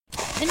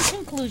In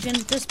conclusion,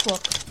 this book,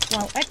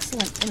 while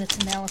excellent in its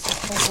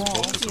analysis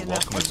overall, Focus of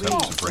Welcome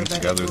attempts to bring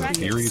together the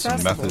theories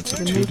and methods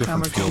of two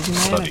different fields of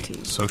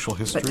study, social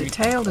history, but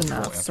detailed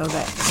enough so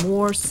that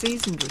more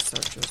seasoned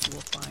researchers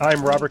will find.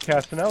 I'm Robert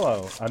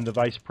Castanello. I'm the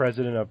Vice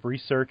President of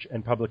Research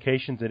and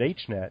Publications at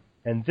HNet,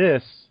 and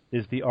this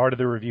is the Art of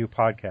the Review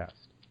podcast.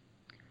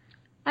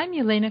 I'm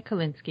Yelena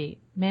Kalinsky,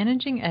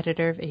 Managing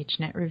Editor of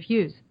HNet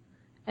Reviews,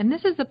 and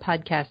this is a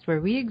podcast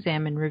where we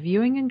examine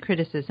reviewing and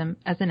criticism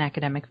as an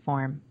academic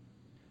form.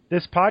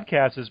 This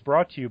podcast is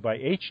brought to you by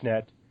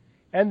HNet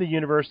and the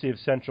University of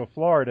Central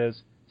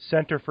Florida's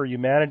Center for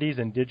Humanities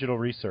and Digital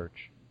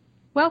Research.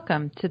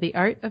 Welcome to the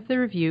Art of the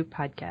Review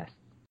podcast.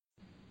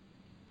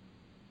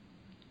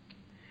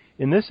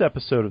 In this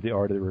episode of the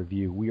Art of the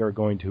Review, we are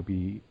going to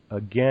be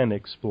again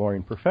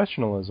exploring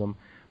professionalism,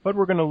 but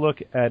we're going to look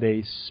at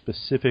a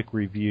specific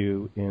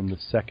review in the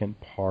second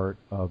part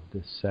of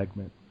this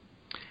segment.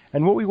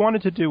 And what we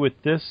wanted to do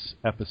with this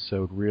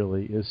episode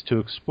really is to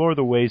explore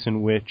the ways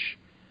in which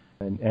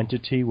an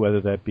entity, whether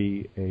that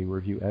be a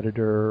review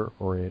editor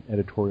or an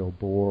editorial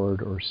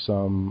board or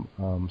some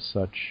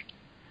such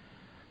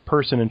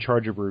person in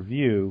charge of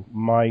review,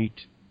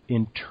 might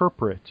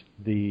interpret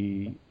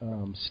the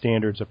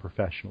standards of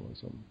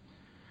professionalism.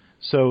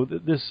 So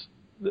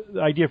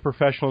the idea of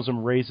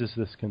professionalism raises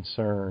this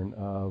concern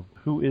of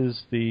who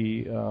is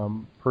the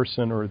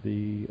person or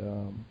the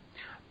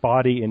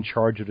body in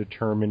charge of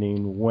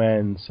determining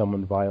when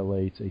someone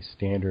violates a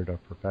standard of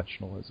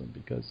professionalism.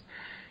 Because,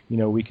 you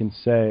know, we can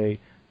say,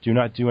 do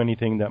not do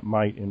anything that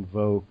might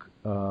invoke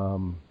a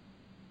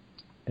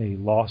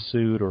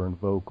lawsuit or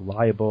invoke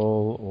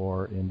libel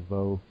or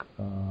invoke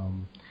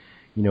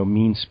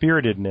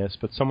mean-spiritedness,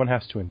 but someone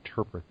has to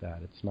interpret that.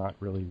 It's not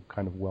really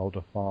kind of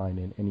well-defined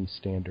in any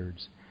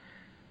standards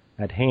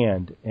at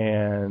hand.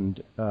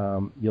 And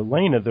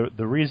Yelena,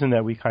 the reason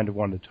that we kind of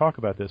wanted to talk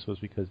about this was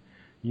because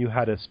you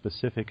had a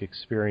specific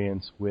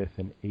experience with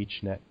an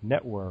HNet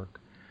network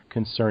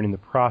concerning the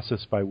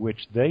process by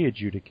which they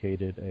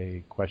adjudicated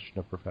a question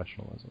of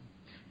professionalism.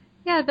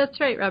 Yeah, that's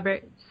right,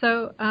 Robert.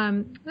 So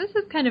this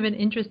is kind of an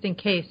interesting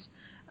case.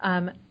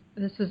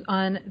 This was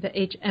on the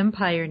H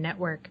Empire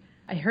network.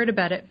 I heard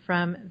about it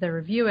from the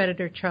review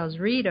editor, Charles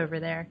Reed, over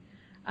there.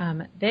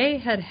 They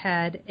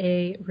had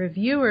a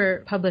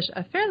reviewer publish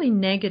a fairly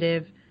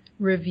negative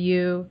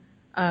review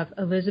of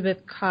Elizabeth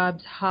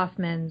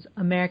Cobbs-Hoffman's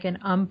American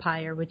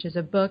Umpire, which is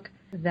a book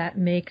that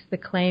makes the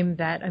claim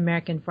that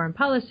American foreign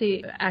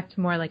policy acts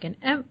more like an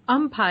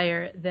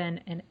umpire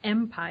than an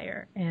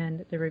empire.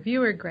 And the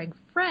reviewer, Greg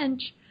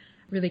French,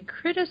 really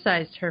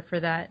criticized her for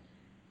that.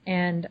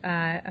 And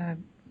I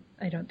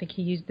don't think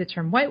he used the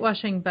term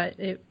whitewashing, but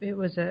it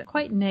was a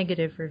quite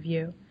negative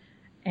review.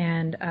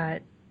 And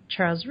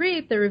Charles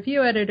Reed, the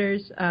review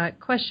editor's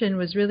question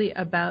was really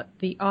about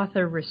the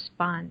author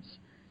response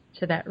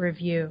to that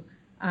review.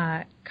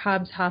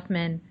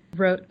 Cobbs-Hoffman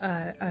wrote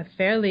a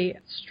fairly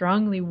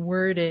strongly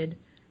worded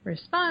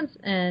response,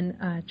 and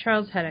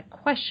Charles had a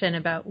question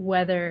about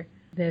whether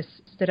this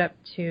stood up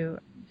to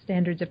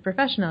standards of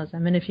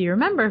professionalism. And if you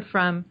remember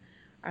from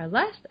our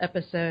last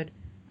episode,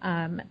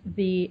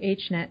 the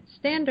HNet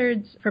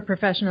Standards for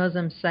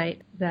Professionalism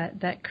cite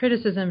that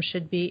criticism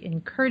should be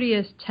in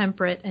courteous,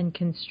 temperate, and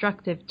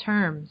constructive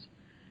terms.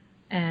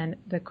 And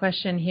the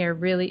question here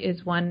really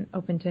is one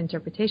open to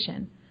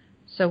interpretation.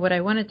 So what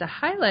I wanted to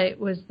highlight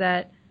was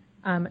that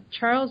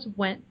Charles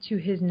went to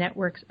his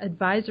network's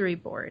advisory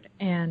board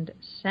and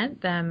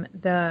sent them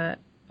the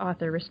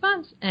author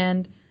response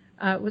and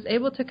was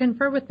able to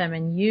confer with them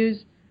and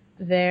use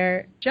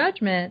their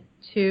judgment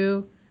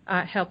to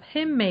help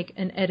him make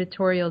an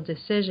editorial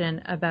decision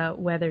about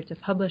whether to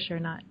publish or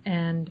not.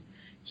 And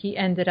he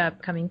ended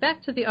up coming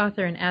back to the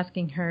author and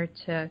asking her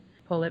to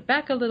pull it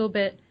back a little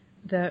bit.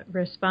 The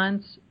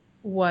response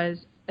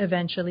was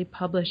eventually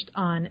published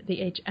on the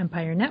H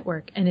Empire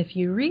network. And if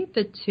you read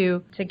the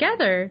two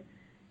together,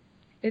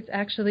 it's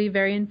actually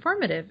very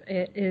informative.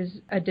 It is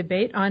a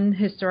debate on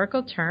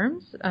historical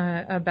terms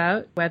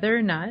about whether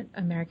or not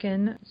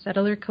American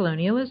settler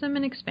colonialism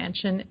and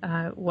expansion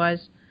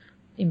was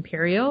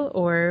imperial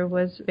or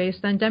was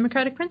based on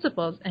democratic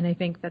principles. And I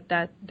think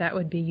that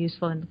would be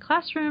useful in the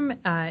classroom.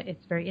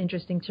 It's very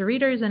interesting to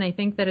readers, and I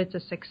think that it's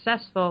a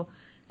successful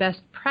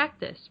best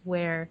practice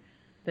where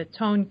the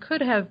tone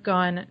could have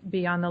gone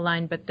beyond the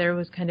line, but there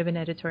was kind of an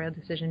editorial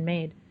decision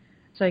made.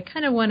 So I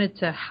kind of wanted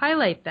to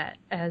highlight that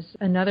as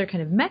another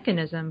kind of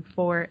mechanism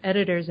for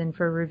editors and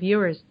for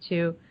reviewers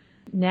to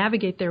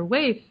navigate their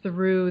way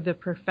through the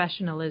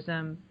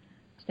professionalism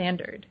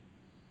standard.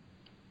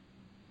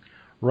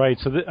 Right.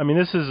 So,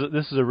 this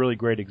is a really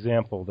great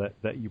example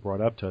that you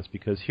brought up to us,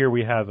 because here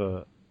we have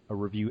a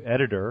review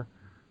editor,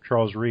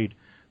 Charles Reed,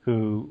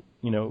 who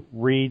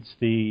reads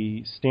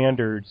the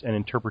standards and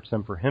interprets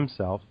them for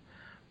himself.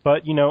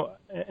 But,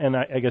 and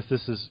I guess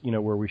this is,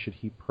 where we should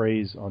heap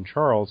praise on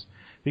Charles,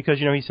 because,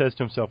 he says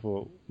to himself,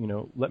 well,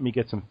 let me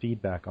get some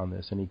feedback on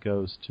this. And he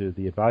goes to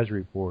the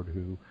advisory board,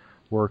 who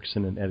works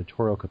in an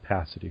editorial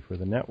capacity for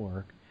the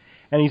network.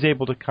 and he's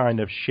able to kind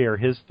of share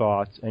his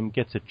thoughts and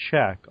gets a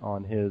check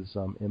on his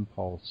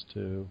impulse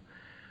to,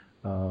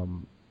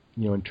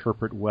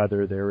 interpret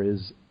whether there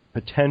is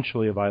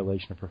potentially a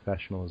violation of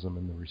professionalism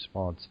in the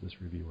response to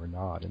this review or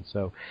not. And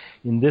so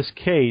in this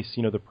case,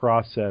 the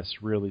process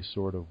really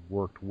sort of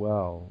worked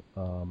well,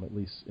 at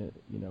least,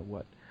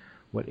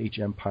 what H.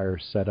 Empire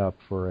set up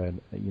for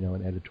an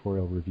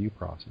editorial review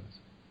process.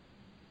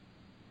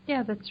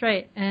 Yeah, that's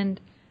right.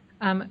 And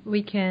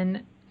we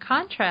can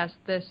contrast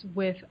this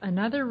with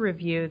another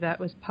review that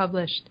was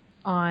published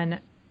on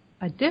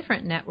a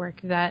different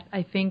network that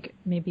I think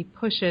maybe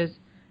pushes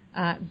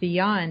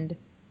beyond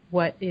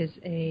what is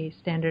a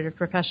standard of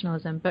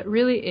professionalism, but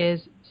really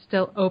is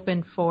still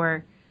open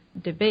for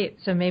debate.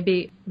 So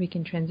maybe we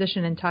can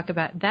transition and talk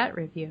about that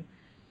review.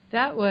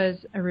 That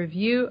was a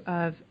review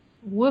of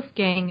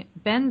Wolfgang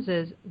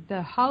Benz's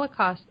The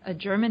Holocaust, A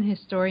German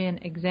Historian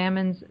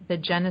Examines the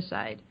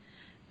Genocide.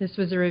 This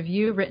was a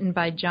review written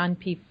by John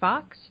P.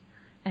 Fox,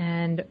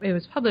 and it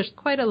was published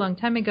quite a long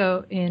time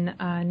ago in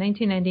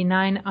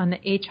 1999 on the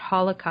H.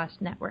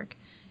 Holocaust Network.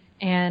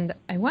 And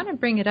I want to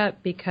bring it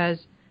up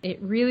because it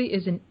really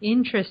is an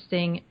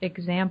interesting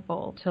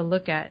example to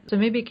look at. So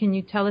maybe can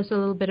you tell us a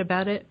little bit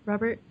about it,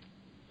 Robert?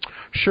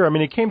 Sure. I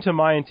mean, it came to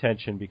my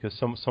attention because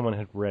someone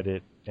had read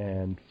it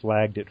and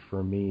flagged it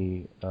for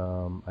me,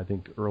 I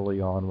think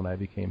early on when I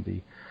became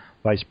the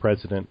vice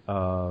president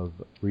of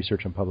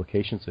research and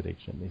publications at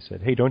HM. They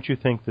said, hey, don't you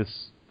think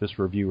this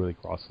review really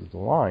crosses the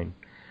line?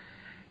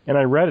 And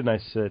I read it and I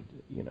said,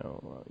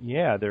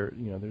 yeah,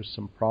 there's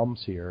some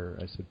problems here.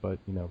 I said, but,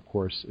 of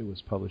course, it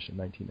was published in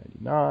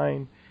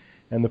 1999.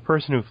 And the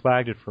person who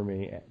flagged it for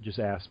me just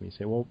asked me,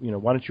 say, well,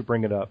 why don't you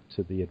bring it up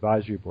to the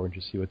advisory board and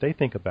just see what they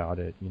think about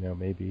it?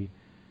 Maybe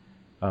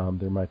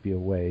there might be a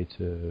way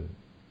to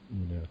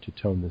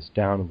tone this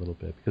down a little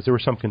bit, because there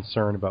was some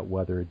concern about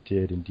whether it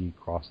did indeed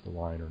cross the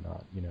line or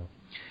not,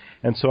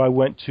 And so I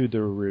went to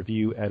the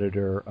review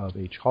editor of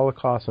H.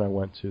 Holocaust, and I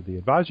went to the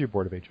advisory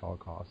board of H.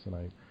 Holocaust, and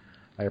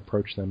I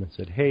approached them and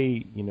said,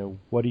 hey,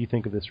 what do you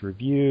think of this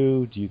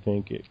review? Do you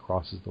think it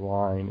crosses the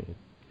line?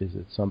 Is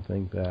it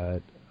something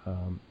that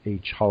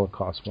H.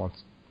 Holocaust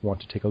want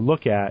to take a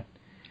look at,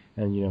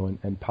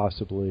 and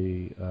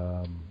possibly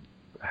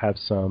have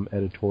some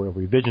editorial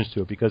revisions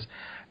to it? Because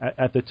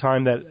at the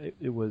time that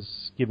it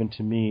was given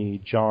to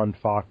me, John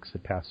Fox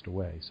had passed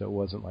away, so it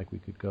wasn't like we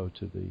could go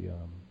to the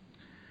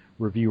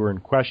reviewer in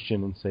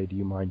question and say, do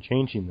you mind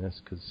changing this,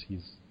 because he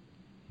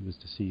was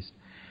deceased.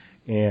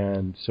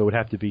 And so it would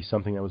have to be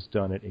something that was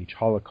done at H.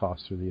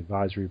 Holocaust through the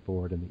advisory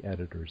board and the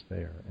editors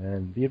there.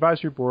 And the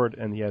advisory board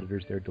and the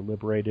editors there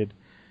deliberated.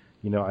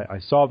 I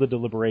saw the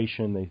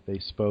deliberation. They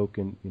spoke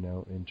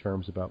in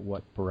terms about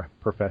what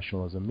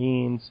professionalism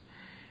means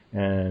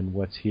and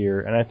what's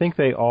here. And I think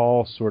they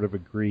all sort of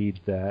agreed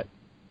that,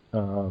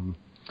 and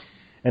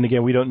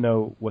again, we don't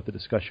know what the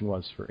discussion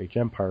was for H.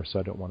 Empire, so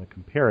I don't want to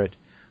compare it.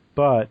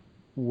 But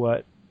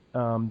what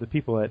the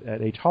people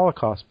at H.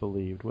 Holocaust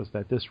believed was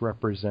that this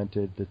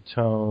represented the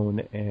tone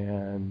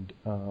and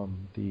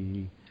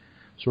the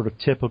sort of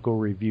typical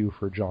review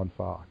for John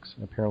Fox.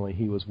 Apparently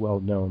he was well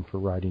known for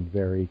writing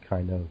very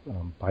kind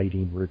of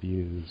biting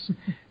reviews,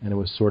 and it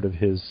was sort of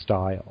his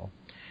style.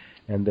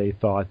 And they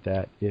thought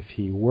that if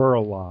he were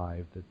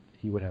alive, that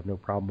he would have no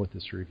problem with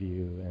this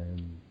review,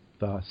 and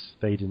thus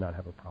they did not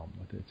have a problem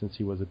with it, since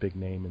he was a big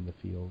name in the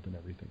field and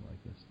everything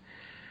like this.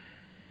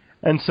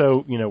 And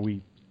so,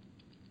 we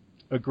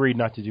agreed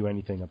not to do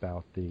anything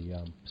about the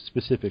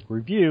specific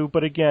review,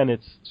 but again,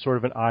 it's sort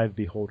of an eye of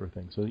beholder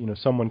thing. So,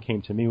 someone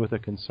came to me with a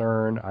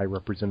concern, I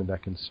represented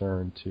that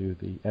concern to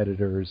the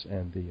editors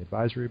and the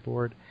advisory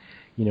board,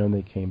 and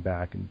they came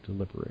back and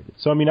deliberated.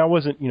 So, I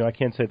wasn't, I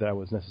can't say that I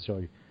was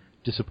necessarily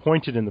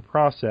disappointed in the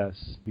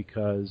process,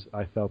 because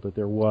I felt that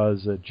there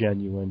was a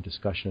genuine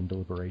discussion and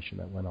deliberation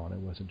that went on. It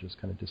wasn't just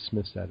kind of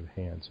dismissed out of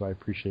hand, so I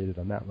appreciate it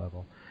on that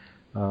level.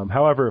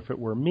 However, if it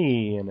were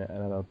me, and I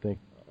don't think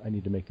I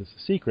need to make this a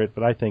secret,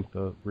 but I think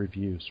the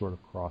review sort of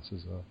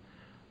crosses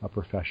a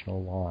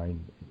professional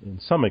line in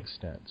some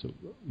extent. So,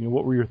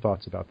 what were your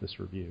thoughts about this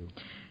review?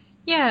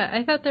 Yeah,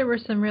 I thought there were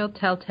some real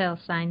telltale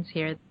signs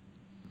here.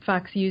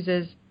 Fox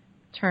uses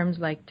terms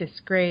like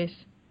disgrace,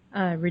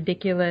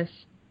 ridiculous.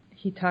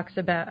 He talks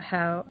about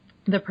how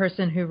the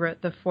person who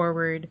wrote the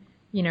foreword,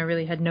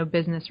 really had no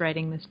business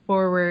writing this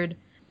foreword.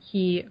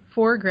 He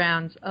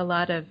foregrounds a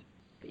lot of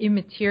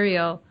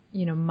immaterial,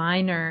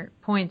 minor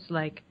points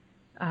like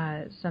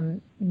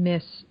some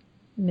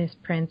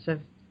misprints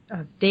of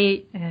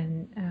date,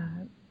 and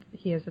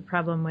he has a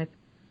problem with,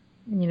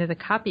 the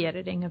copy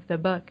editing of the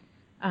book.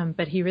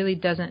 But he really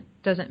doesn't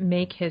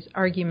make his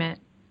argument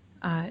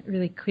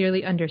really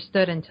clearly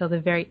understood until the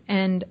very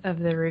end of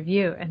the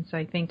review. And so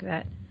I think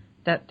that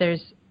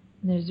there's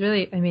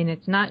really,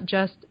 it's not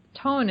just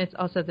tone, it's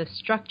also the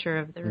structure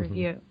of the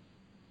review.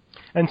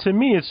 And to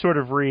me, it sort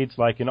of reads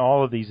like in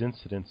all of these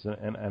incidents,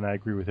 and I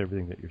agree with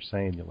everything that you're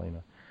saying,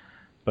 Yelena,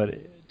 But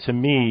to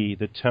me,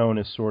 the tone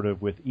is sort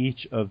of with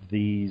each of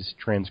these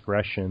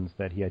transgressions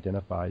that he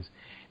identifies.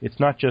 It's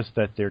not just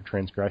that they're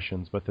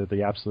transgressions, but they're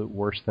the absolute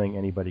worst thing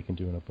anybody can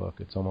do in a book.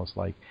 It's almost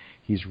like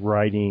he's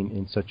writing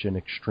in such an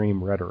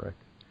extreme rhetoric,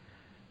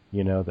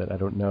 that I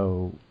don't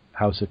know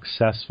how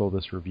successful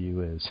this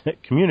review is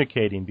at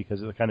communicating,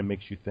 because it kind of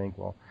makes you think,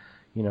 well,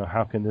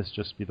 how can this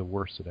just be the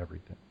worst at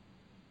everything?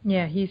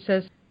 Yeah, he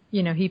says,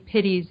 he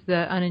pities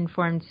the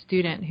uninformed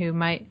student who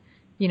might,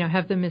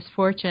 have the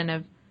misfortune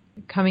of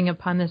coming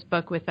upon this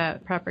book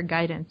without proper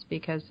guidance,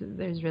 because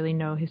there's really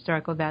no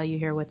historical value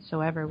here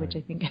whatsoever, which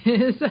I think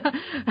is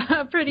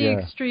a pretty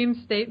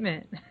extreme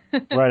statement.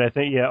 Right. I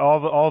think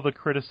all the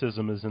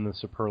criticism is in the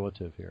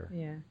superlative here.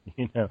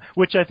 Yeah.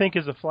 Which I think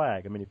is a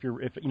flag. I mean,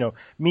 if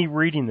me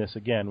reading this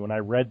again, when I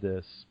read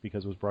this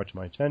because it was brought to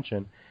my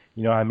attention,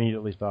 I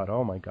immediately thought,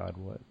 oh my God,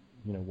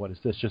 what is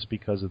this? Just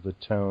because of the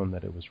tone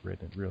that it was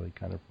written, it really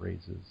kind of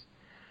raises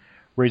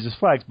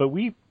flags. But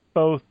we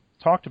both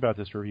talked about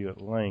this review at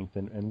length,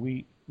 and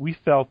we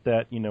felt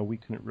that we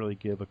couldn't really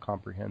give a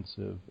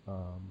comprehensive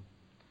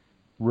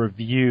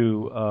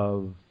review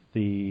of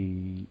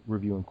the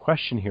review in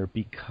question here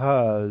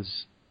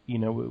because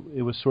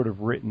it was sort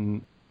of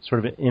written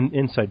sort of an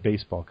inside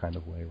baseball kind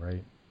of way,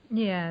 right?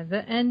 Yeah,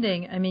 the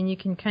ending. I mean, you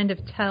can kind of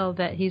tell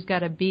that he's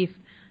got a beef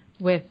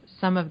with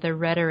some of the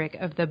rhetoric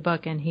of the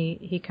book, and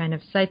he kind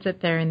of cites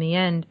it there in the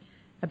end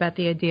about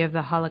the idea of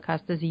the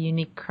Holocaust as a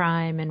unique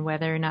crime and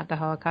whether or not the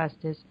Holocaust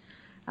is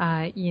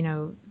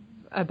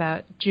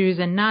about Jews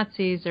and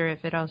Nazis, or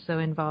if it also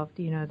involved,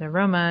 the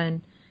Roma,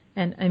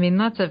 and I mean,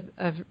 lots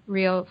of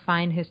real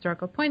fine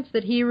historical points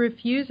that he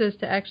refuses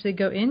to actually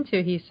go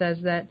into. He says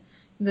that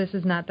this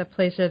is not the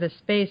place or the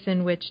space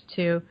in which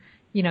to,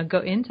 go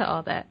into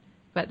all that.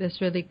 But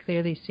this really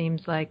clearly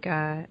seems like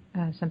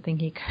something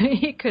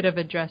he could have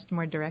addressed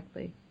more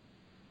directly.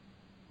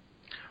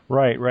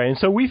 Right. And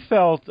so we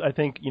felt, I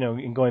think,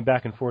 in going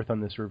back and forth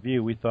on this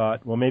review, we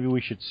thought, well, maybe we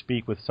should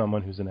speak with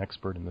someone who's an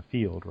expert in the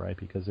field, right?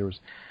 Because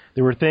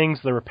there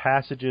were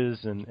passages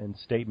and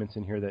statements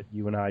in here that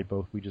you and I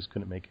both, we just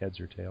couldn't make heads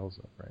or tails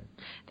of, right?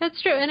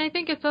 That's true. And I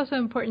think it's also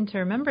important to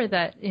remember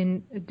that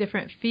in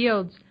different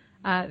fields,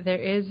 there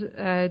is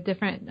a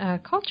different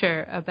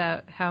culture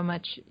about how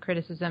much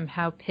criticism,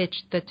 how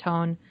pitched the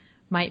tone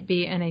might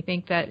be. And I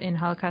think that in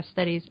Holocaust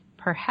studies,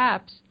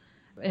 perhaps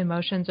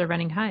emotions are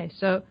running high.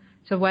 So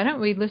why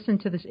don't we listen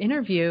to this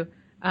interview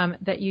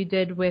that you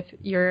did with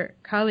your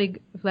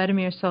colleague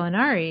Vladimir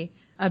Solinari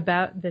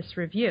about this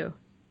review?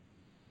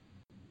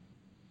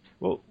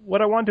 Well,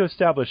 what I wanted to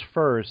establish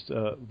first,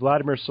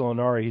 Vladimir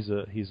Solinari,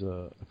 he's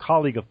a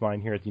colleague of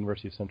mine here at the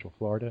University of Central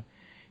Florida.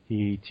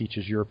 He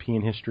teaches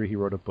European history. He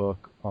wrote a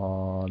book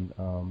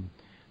on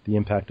the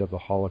impact of the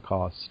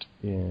Holocaust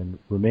in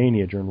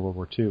Romania during World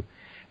War II.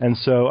 And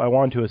so I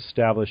wanted to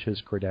establish his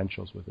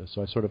credentials with this.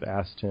 So I sort of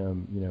asked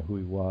him, who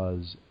he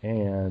was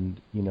and,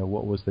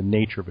 what was the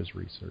nature of his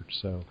research.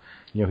 So,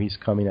 he's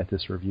coming at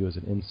this review as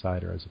an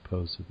insider as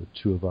opposed to the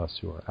two of us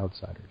who are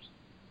outsiders.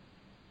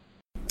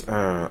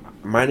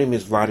 My name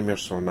is Vladimir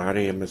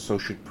Solinari. I'm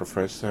associate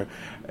professor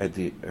at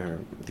the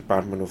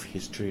Department of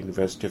History,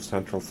 University of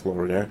Central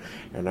Florida,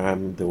 and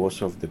I'm the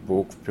author of the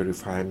book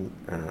Purifying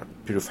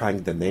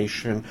the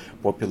Nation,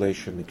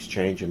 Population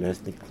Exchange and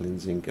Ethnic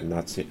Cleansing in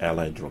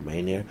Nazi-Allied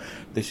Romania.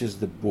 This is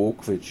the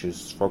book which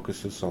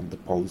focuses on the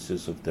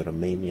policies of the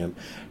Romanian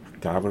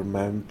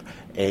government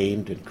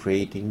aimed at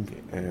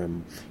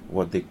creating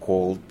what they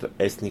called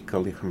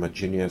ethnically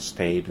homogeneous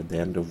state at the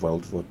end of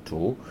World War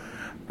II.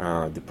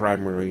 The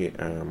primary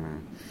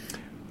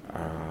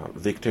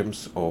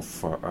victims of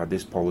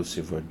this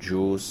policy were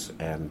Jews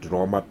and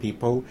Roma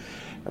people,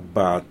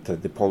 but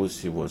the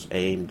policy was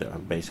aimed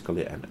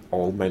basically at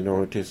all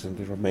minorities in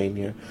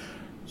Romania.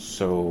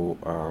 So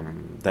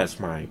that's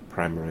my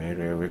primary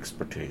area of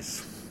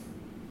expertise.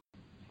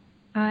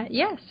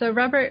 So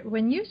Robert,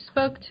 when you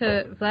spoke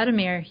to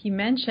Vladimir, he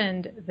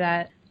mentioned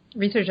that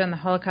research on the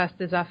Holocaust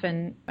is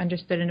often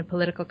understood in a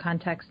political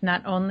context,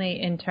 not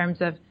only in terms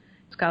of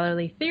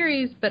scholarly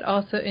theories, but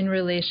also in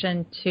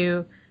relation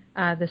to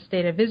the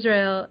State of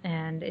Israel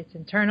and its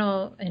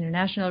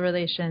international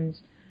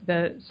relations,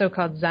 the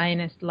so-called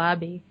Zionist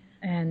lobby,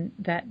 and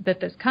that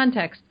this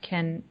context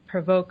can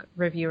provoke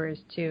reviewers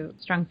to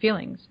strong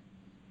feelings.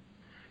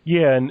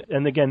 Yeah,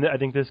 and again, I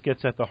think this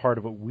gets at the heart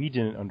of what we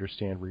didn't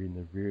understand reading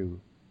the review,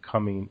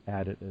 coming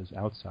at it as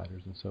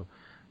outsiders. And so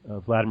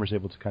Vladimir's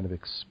able to kind of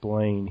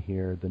explain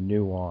here the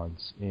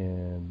nuance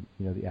in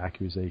the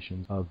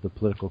accusations of the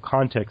political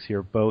context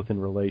here, both in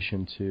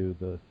relation to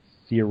the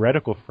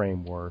theoretical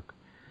framework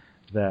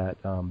that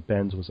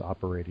Benz was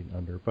operating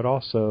under, but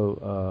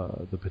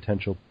also the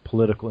potential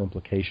political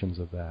implications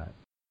of that.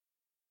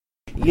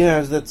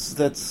 Yes,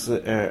 that's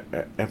a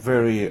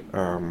very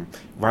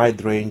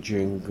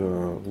wide-ranging,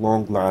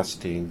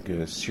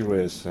 long-lasting,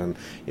 serious and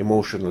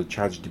emotionally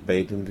charged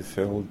debate in the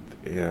field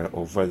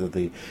of whether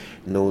the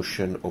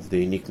notion of the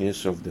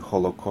uniqueness of the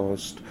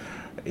Holocaust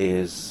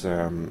is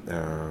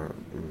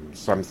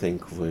something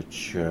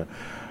which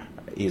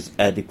is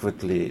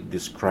adequately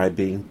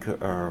describing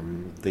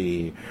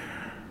the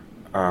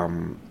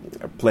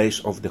place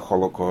of the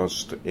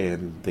Holocaust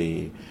in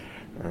the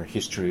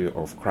history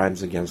of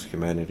crimes against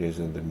humanity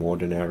in the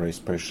modern era,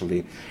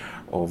 especially,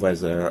 or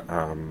whether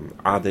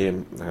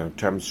other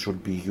terms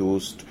should be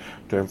used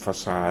to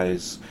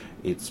emphasize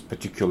its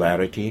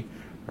particularity.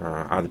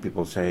 Other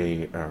people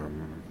say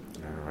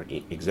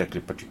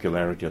exactly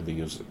particularity,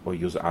 or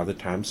use other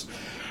terms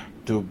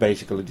to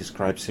basically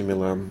describe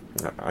similar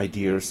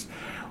ideas.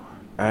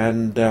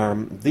 And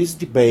this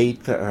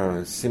debate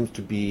seems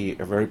to be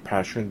very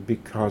passionate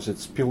because it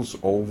spills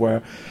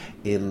over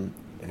in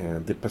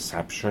the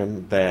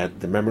perception that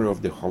the memory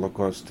of the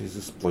Holocaust is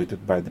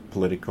exploited by the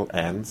political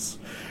ends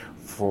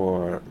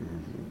for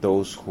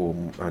those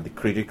whom the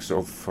critics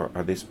of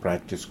this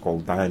practice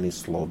call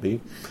Zionist lobby.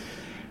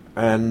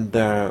 And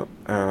I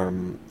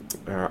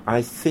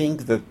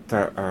think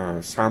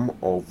that some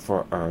of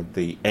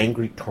the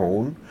angry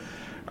tone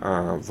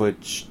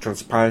which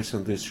transpires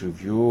in this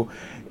review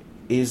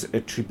is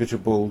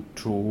attributable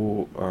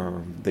to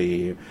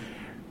the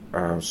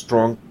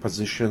strong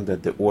position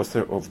that the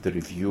author of the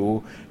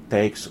review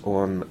takes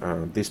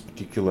on this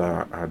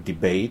particular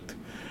debate,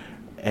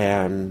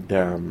 and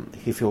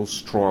he feels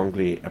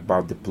strongly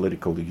about the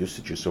political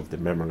usages of the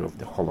memory of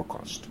the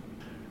Holocaust.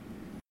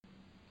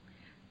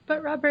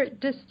 But Robert,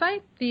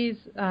 despite this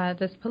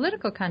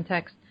political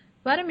context,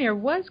 Vladimir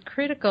was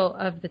critical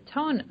of the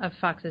tone of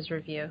Fox's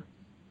review.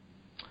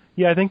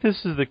 Yeah, I think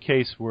this is the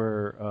case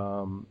where,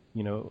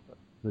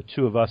 the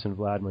two of us and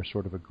Vladimir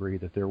sort of agree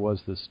that there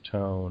was this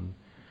tone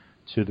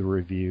to the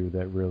review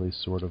that really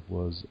sort of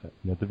was,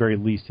 at the very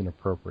least,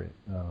 inappropriate.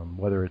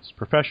 Whether it's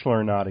professional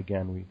or not,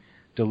 again, we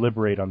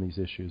deliberate on these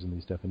issues and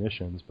these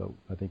definitions, but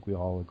I think we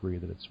all agree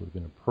that it's sort of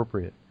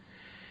inappropriate.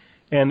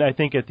 And I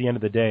think at the end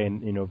of the day,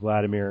 and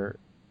Vladimir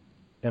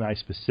and I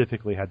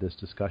specifically had this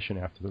discussion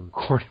after the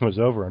recording was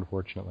over,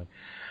 unfortunately.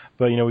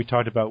 But, we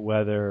talked about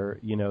whether,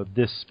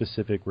 this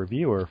specific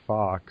reviewer,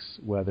 Fox,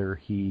 whether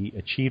he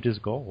achieved his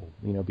goal,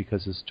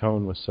 because his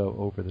tone was so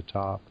over the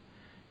top.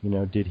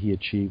 Did he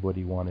achieve what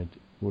he wanted,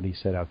 what he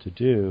set out to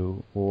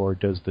do, or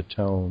does the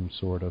tone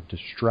sort of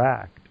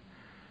distract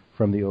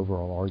from the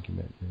overall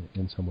argument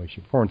in some way,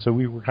 shape, or form? So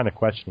we were kind of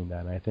questioning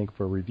that. And I think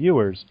for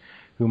reviewers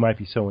who might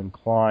be so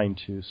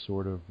inclined to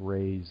sort of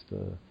raise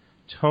the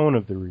tone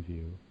of the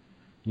review,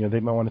 they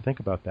might want to think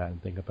about that and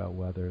think about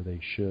whether they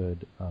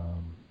should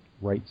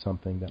write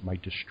something that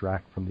might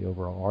distract from the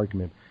overall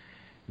argument.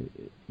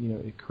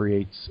 It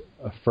creates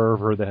a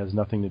fervor that has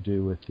nothing to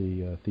do with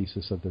the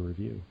thesis of the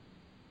review.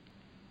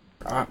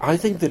 I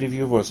think the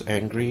reviewer was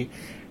angry,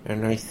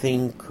 and I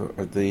think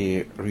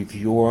the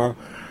reviewer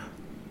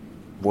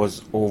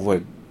was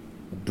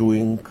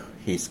overdoing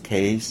his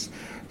case.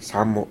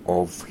 Some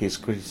of his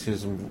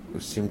criticism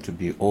seemed to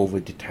be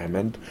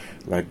over-determined,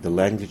 like the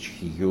language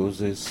he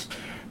uses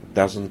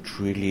doesn't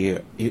really,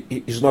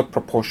 is not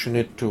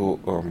proportionate to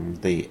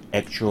the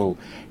actual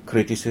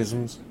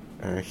criticisms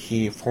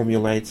he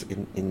formulates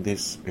in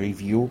this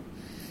review.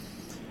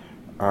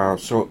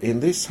 So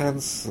in this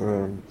sense,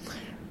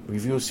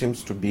 review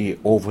seems to be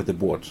over the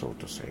board, so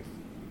to say.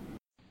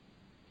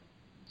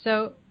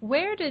 So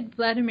where did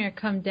Vladimir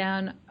come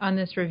down on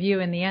this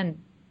review in the end?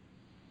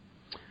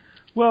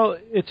 Well,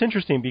 it's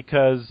interesting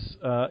because,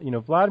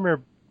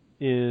 Vladimir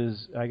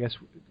is, I guess,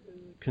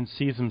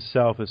 conceives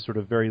himself as sort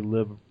of very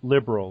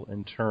liberal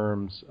in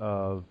terms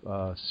of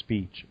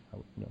speech, I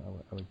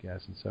would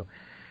guess. And so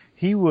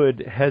he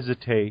would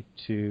hesitate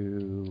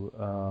to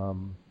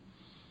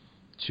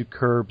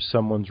curb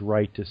someone's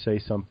right to say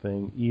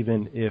something,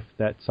 even if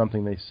that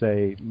something they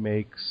say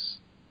makes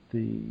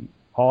the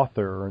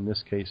author, or in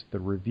this case the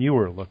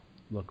reviewer, look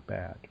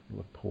bad,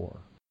 look poor.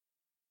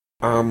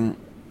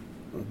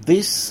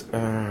 This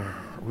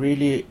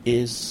really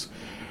is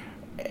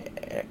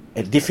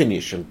a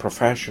definition,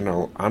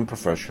 professional,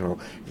 unprofessional,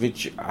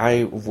 which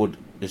I would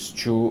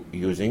eschew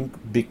using,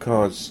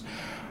 because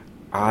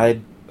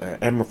I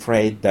am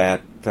afraid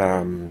that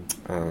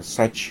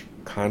such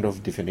kind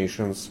of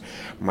definitions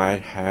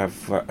might have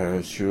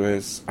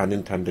serious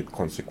unintended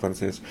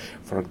consequences.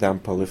 For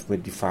example, if we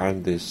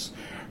define this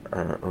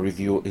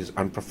review is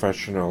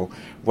unprofessional,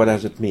 what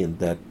does it mean?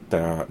 That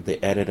the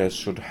editors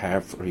should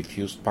have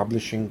refused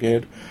publishing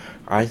it?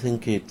 I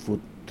think it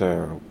would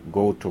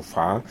go too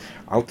far.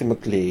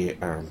 Ultimately,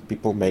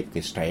 people make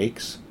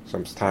mistakes,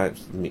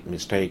 sometimes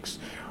mistakes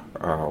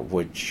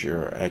which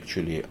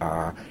actually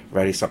are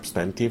very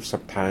substantive,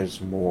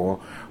 sometimes more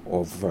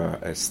of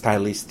a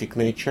stylistic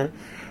nature,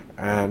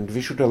 and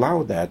we should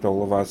allow that.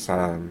 All of us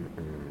are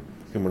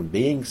human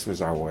beings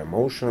with our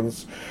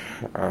emotions,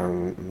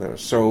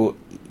 so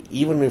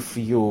even if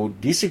you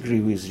disagree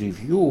with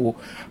review,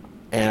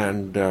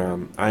 and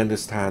I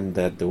understand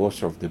that the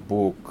author of the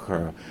book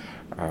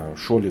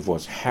surely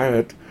was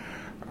hurt,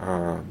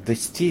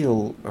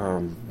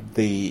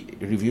 the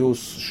reviews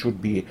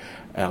should be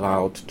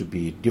allowed to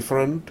be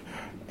different,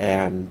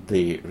 and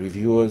the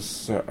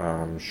reviewers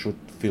should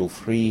feel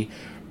free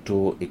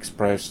to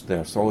express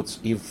their thoughts,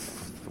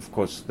 if, of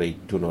course, they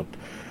do not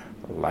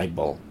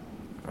libel,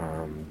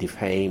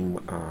 defame,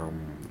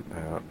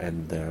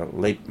 and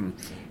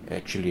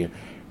actually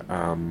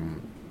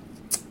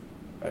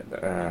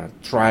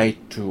try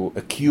to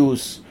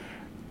accuse,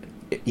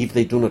 if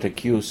they do not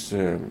accuse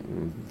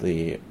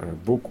the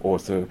book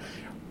author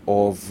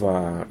of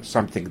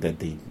something that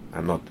they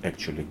are not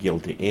actually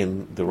guilty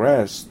in, the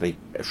rest, they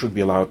should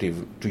be allowed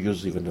to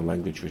use even a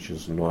language which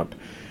is not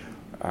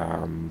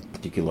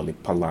particularly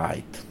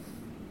polite.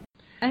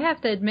 I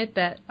have to admit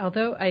that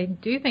although I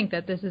do think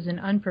that this is an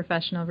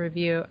unprofessional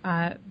review,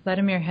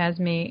 Vladimir has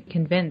me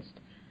convinced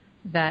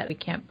that we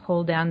can't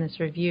pull down this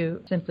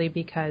review simply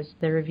because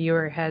the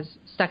reviewer has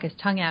stuck his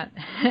tongue out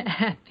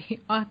at the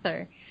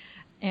author.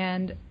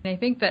 And I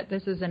think that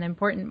this is an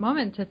important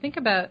moment to think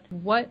about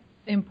what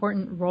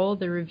important role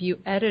the review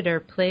editor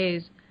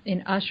plays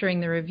in ushering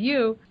the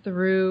review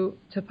through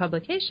to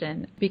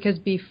publication. Because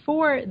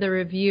before the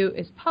review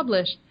is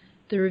published,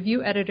 the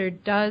review editor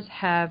does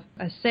have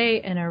a say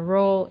and a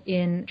role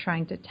in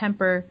trying to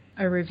temper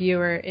a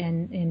reviewer,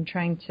 in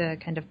trying to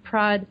kind of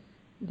prod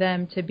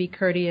them to be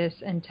courteous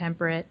and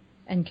temperate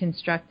and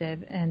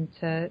constructive and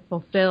to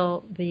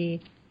fulfill the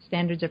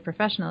standards of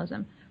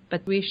professionalism.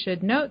 But we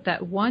should note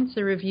that once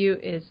a review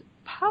is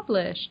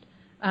published,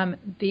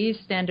 these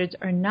standards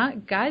are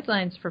not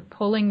guidelines for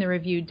pulling the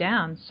review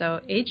down. So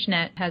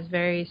HNet has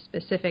very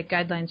specific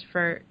guidelines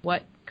for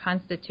what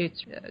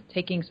constitutes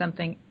taking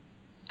something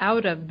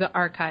out of the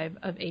archive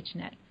of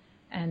HNet.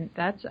 And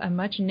that's a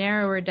much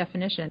narrower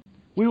definition.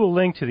 We will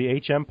link to the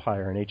H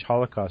Empire and H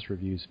Holocaust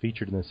reviews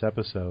featured in this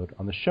episode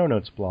on the show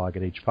notes blog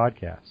at H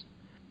Podcast.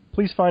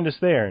 Please find us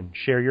there and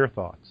share your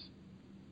thoughts.